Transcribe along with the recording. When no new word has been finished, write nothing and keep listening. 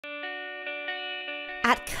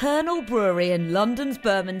At Colonel Brewery in London's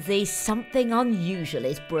Bermondsey, something unusual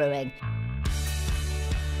is brewing.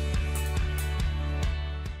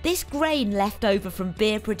 This grain left over from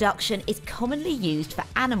beer production is commonly used for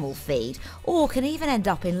animal feed or can even end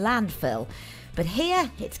up in landfill. But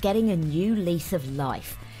here it's getting a new lease of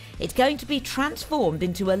life. It's going to be transformed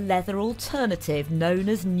into a leather alternative known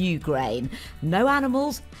as new grain. No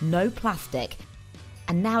animals, no plastic.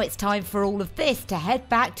 And now it's time for all of this to head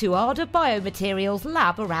back to Arda Biomaterials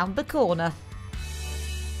lab around the corner.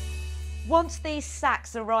 Once these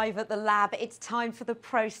sacks arrive at the lab, it's time for the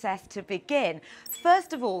process to begin.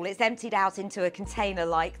 First of all, it's emptied out into a container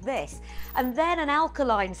like this, and then an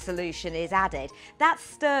alkaline solution is added. That's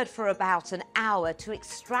stirred for about an hour to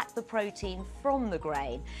extract the protein from the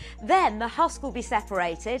grain. Then the husk will be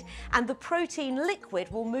separated, and the protein liquid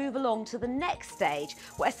will move along to the next stage,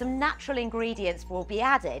 where some natural ingredients will be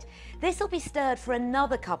added. This will be stirred for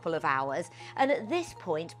another couple of hours, and at this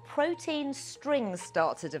point, protein strings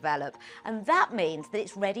start to develop. And that means that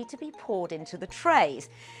it's ready to be poured into the trays.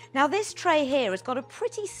 Now this tray here has got a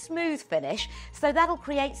pretty smooth finish, so that'll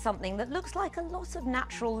create something that looks like a lot of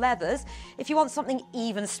natural leathers. If you want something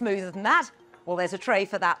even smoother than that, well, there's a tray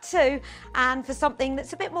for that too. And for something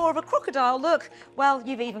that's a bit more of a crocodile look, well,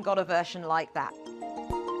 you've even got a version like that.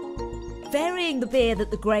 Varying the beer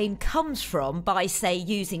that the grain comes from by, say,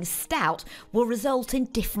 using stout will result in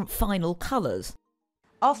different final colours.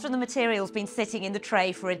 After the material's been sitting in the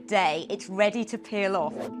tray for a day, it's ready to peel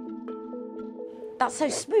off. That's so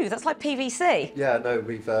smooth, that's like PVC. Yeah, no,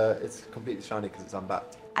 it's completely shiny because it's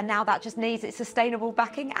unbacked. And now that just needs its sustainable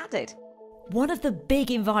backing added. One of the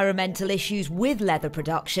big environmental issues with leather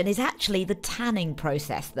production is actually the tanning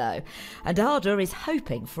process though, and Arda is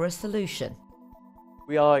hoping for a solution.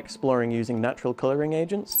 We are exploring using natural colouring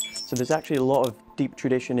agents, so there's actually a lot of deep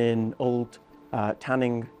tradition in old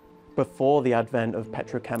tanning before the advent of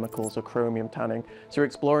petrochemicals or chromium tanning. So we're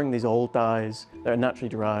exploring these old dyes that are naturally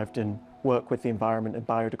derived and work with the environment and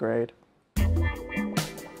biodegrade.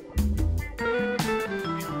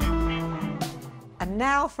 And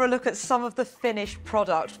now for a look at some of the finished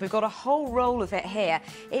product. We've got a whole roll of it here.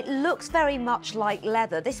 It looks very much like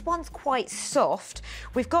leather. This one's quite soft.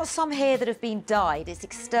 We've got some here that have been dyed. It's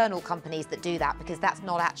external companies that do that because that's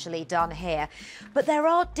not actually done here. But there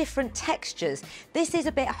are different textures. This is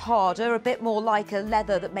a bit harder, a bit more like a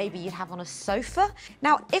leather that maybe you'd have on a sofa.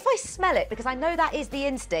 Now, if I smell it, because I know that is the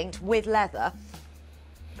instinct with leather,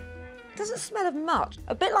 it doesn't smell of much.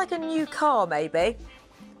 A bit like a new car, maybe,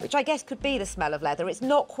 which I guess could be the smell of leather. It's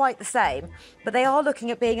not quite the same, but they are looking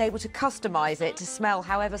at being able to customise it to smell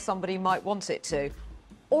however somebody might want it to.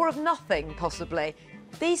 Or of nothing, possibly.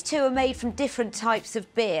 These two are made from different types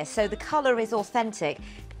of beer, so the colour is authentic.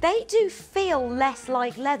 They do feel less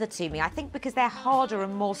like leather to me, I think because they're harder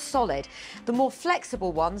and more solid. The more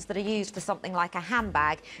flexible ones that are used for something like a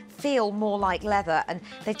handbag feel more like leather, and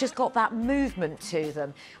they've just got that movement to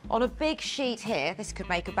them. On a big sheet here, this could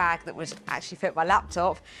make a bag that would actually fit my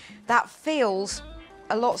laptop, that feels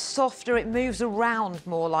a lot softer, it moves around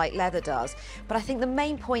more like leather does. But I think the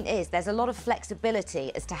main point is there's a lot of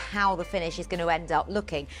flexibility as to how the finish is going to end up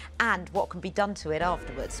looking and what can be done to it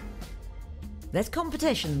afterwards. There's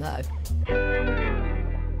competition though.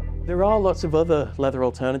 There are lots of other leather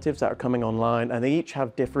alternatives that are coming online, and they each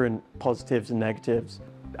have different positives and negatives.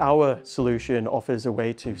 Our solution offers a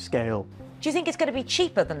way to scale. Do you think it's going to be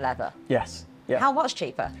cheaper than leather? Yes. Yeah. How much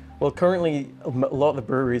cheaper? Well, currently, a lot of the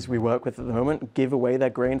breweries we work with at the moment give away their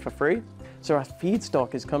grain for free. So our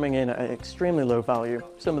feedstock is coming in at an extremely low value.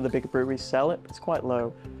 Some of the bigger breweries sell it, but it's quite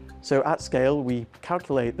low. So at scale, we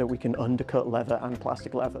calculate that we can undercut leather and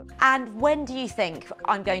plastic leather. And when do you think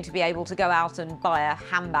I'm going to be able to go out and buy a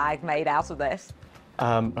handbag made out of this?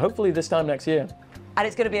 Hopefully this time next year. And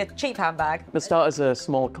it's going to be a cheap handbag? It'll start as a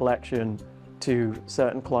small collection to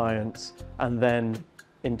certain clients, and then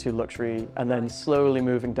into luxury, and then slowly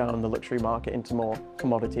moving down the luxury market into more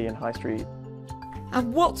commodity and high street.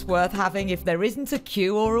 And what's worth having if there isn't a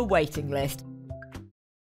queue or a waiting list?